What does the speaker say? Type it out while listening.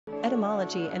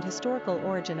Etymology and historical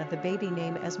origin of the baby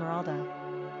name Esmeralda.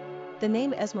 The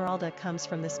name Esmeralda comes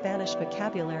from the Spanish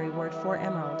vocabulary word for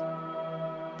emerald.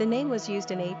 The name was used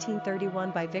in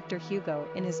 1831 by Victor Hugo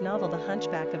in his novel The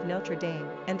Hunchback of Notre Dame,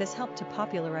 and this helped to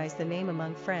popularize the name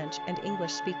among French and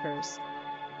English speakers.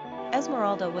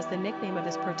 Esmeralda was the nickname of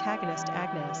his protagonist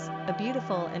Agnes, a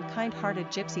beautiful and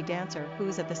kind-hearted gypsy dancer who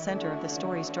is at the center of the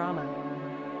story's drama.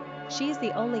 She is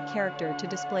the only character to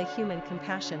display human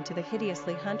compassion to the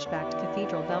hideously hunchbacked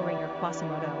cathedral bell ringer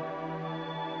Quasimodo.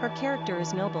 Her character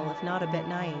is noble if not a bit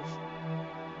naive.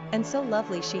 And so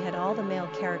lovely she had all the male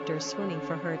characters swooning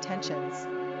for her attentions.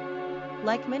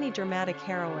 Like many dramatic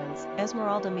heroines,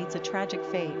 Esmeralda meets a tragic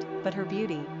fate, but her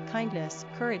beauty, kindness,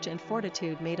 courage and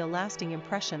fortitude made a lasting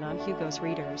impression on Hugo's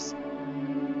readers.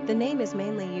 The name is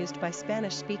mainly used by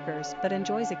Spanish speakers but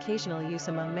enjoys occasional use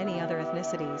among many other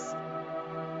ethnicities.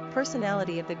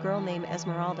 Personality of the girl named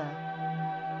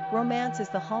Esmeralda. Romance is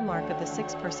the hallmark of the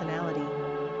six personality.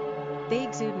 They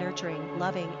exude nurturing,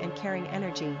 loving, and caring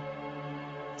energy.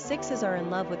 Sixes are in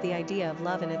love with the idea of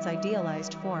love in its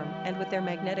idealized form, and with their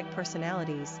magnetic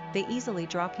personalities, they easily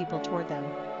draw people toward them.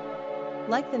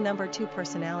 Like the number 2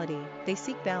 personality, they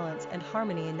seek balance and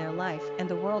harmony in their life and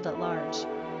the world at large.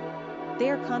 They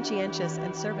are conscientious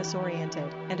and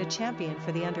service-oriented, and a champion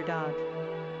for the underdog.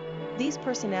 These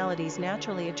personalities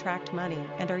naturally attract money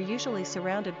and are usually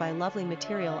surrounded by lovely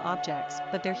material objects,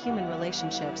 but their human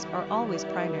relationships are always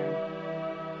primary.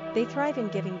 They thrive in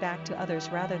giving back to others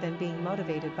rather than being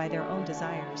motivated by their own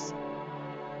desires.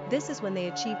 This is when they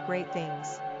achieve great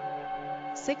things.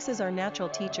 Sixes are natural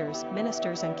teachers,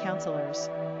 ministers and counselors.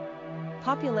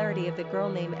 Popularity of the girl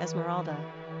named Esmeralda.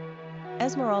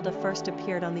 Esmeralda first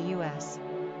appeared on the U.S.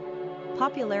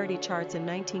 popularity charts in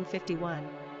 1951.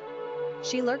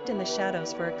 She lurked in the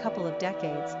shadows for a couple of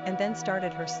decades and then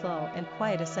started her slow and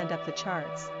quiet ascent up the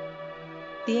charts.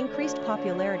 The increased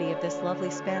popularity of this lovely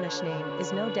Spanish name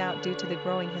is no doubt due to the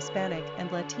growing Hispanic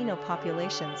and Latino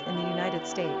populations in the United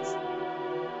States.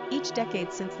 Each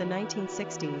decade since the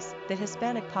 1960s, the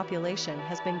Hispanic population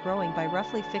has been growing by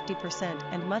roughly 50%,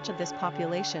 and much of this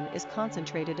population is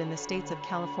concentrated in the states of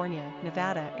California,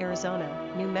 Nevada,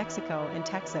 Arizona, New Mexico and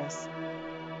Texas.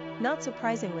 Not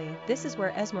surprisingly, this is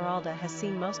where Esmeralda has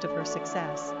seen most of her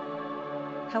success.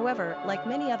 However, like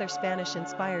many other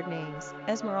Spanish-inspired names,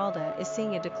 Esmeralda is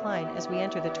seeing a decline as we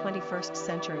enter the 21st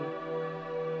century.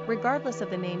 Regardless of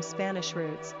the name's Spanish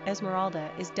roots, Esmeralda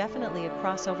is definitely a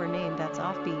crossover name that's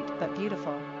offbeat but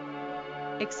beautiful.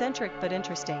 Eccentric but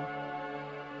interesting.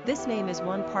 This name is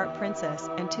 1 part princess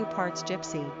and 2 parts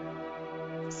gypsy.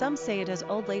 Some say it has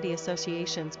old lady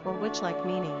associations or witch-like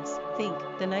meanings. Think,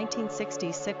 the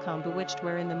 1960s sitcom Bewitched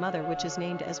wherein the mother witch is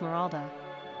named Esmeralda.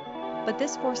 But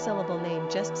this 4-syllable name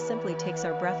just simply takes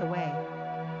our breath away.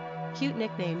 Cute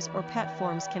nicknames or pet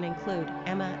forms can include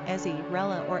Emma, Ezzy,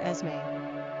 Rella or Esme.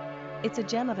 It's a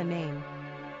gem of a name.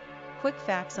 Quick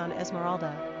facts on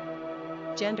Esmeralda.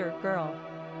 Gender, girl.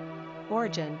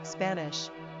 Origin, Spanish.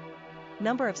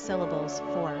 Number of syllables,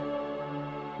 4.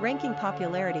 Ranking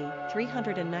popularity,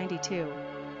 392.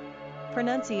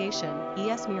 Pronunciation,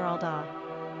 Esmeralda.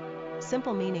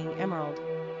 Simple meaning, emerald.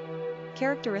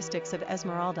 Characteristics of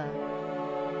Esmeralda.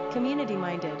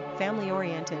 Community-minded,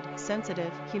 family-oriented,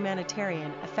 sensitive,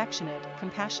 humanitarian, affectionate,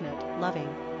 compassionate,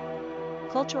 loving.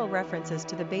 Cultural references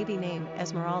to the baby name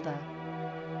Esmeralda.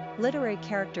 Literary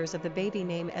characters of the baby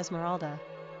name Esmeralda.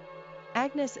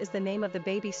 Agnes is the name of the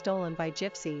baby stolen by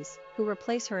gypsies, who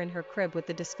replace her in her crib with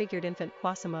the disfigured infant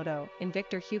Quasimodo in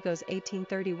Victor Hugo's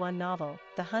 1831 novel,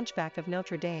 The Hunchback of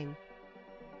Notre Dame.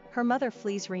 Her mother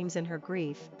flees Reims in her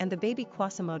grief, and the baby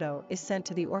Quasimodo is sent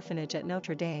to the orphanage at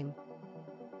Notre Dame.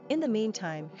 In the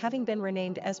meantime, having been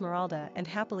renamed Esmeralda and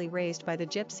happily raised by the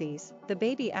gypsies, the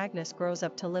baby Agnes grows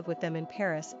up to live with them in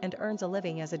Paris and earns a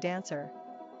living as a dancer.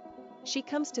 She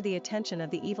comes to the attention of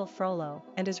the evil Frollo,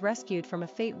 and is rescued from a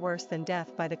fate worse than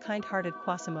death by the kind-hearted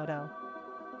Quasimodo.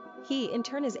 He in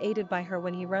turn is aided by her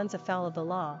when he runs afoul of the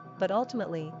law, but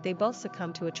ultimately, they both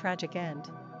succumb to a tragic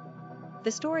end. The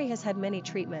story has had many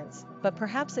treatments, but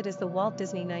perhaps it is the Walt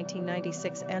Disney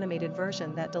 1996 animated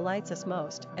version that delights us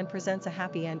most and presents a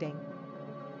happy ending.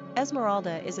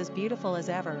 Esmeralda is as beautiful as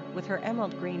ever, with her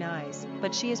emerald green eyes,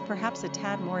 but she is perhaps a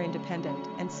tad more independent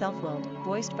and self-willed,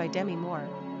 voiced by Demi Moore.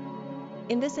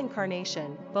 In this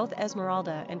incarnation, both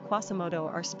Esmeralda and Quasimodo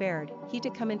are spared, he to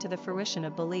come into the fruition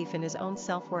of belief in his own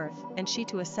self-worth, and she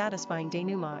to a satisfying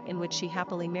denouement in which she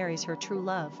happily marries her true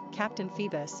love, Captain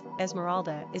Phoebus.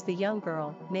 Esmeralda is the young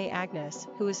girl, née Agnes,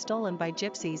 who is stolen by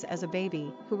gypsies as a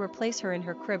baby, who replace her in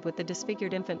her crib with the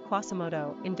disfigured infant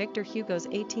Quasimodo in Victor Hugo's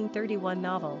 1831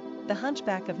 novel, The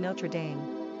Hunchback of Notre Dame.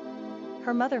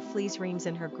 Her mother flees Reims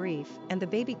in her grief, and the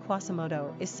baby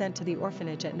Quasimodo is sent to the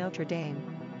orphanage at Notre Dame.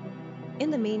 In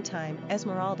the meantime,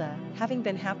 Esmeralda, having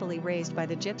been happily raised by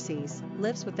the gypsies,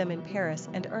 lives with them in Paris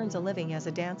and earns a living as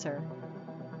a dancer.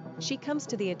 She comes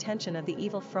to the attention of the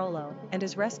evil Frollo, and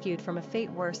is rescued from a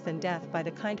fate worse than death by the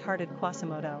kind-hearted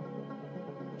Quasimodo.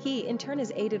 He in turn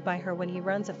is aided by her when he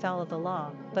runs afoul of the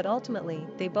law, but ultimately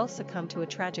they both succumb to a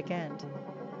tragic end.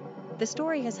 The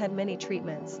story has had many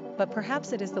treatments, but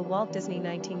perhaps it is the Walt Disney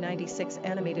 1996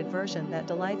 animated version that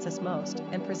delights us most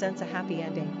and presents a happy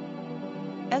ending.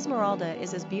 Esmeralda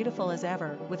is as beautiful as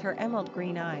ever with her emerald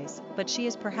green eyes, but she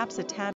is perhaps a tad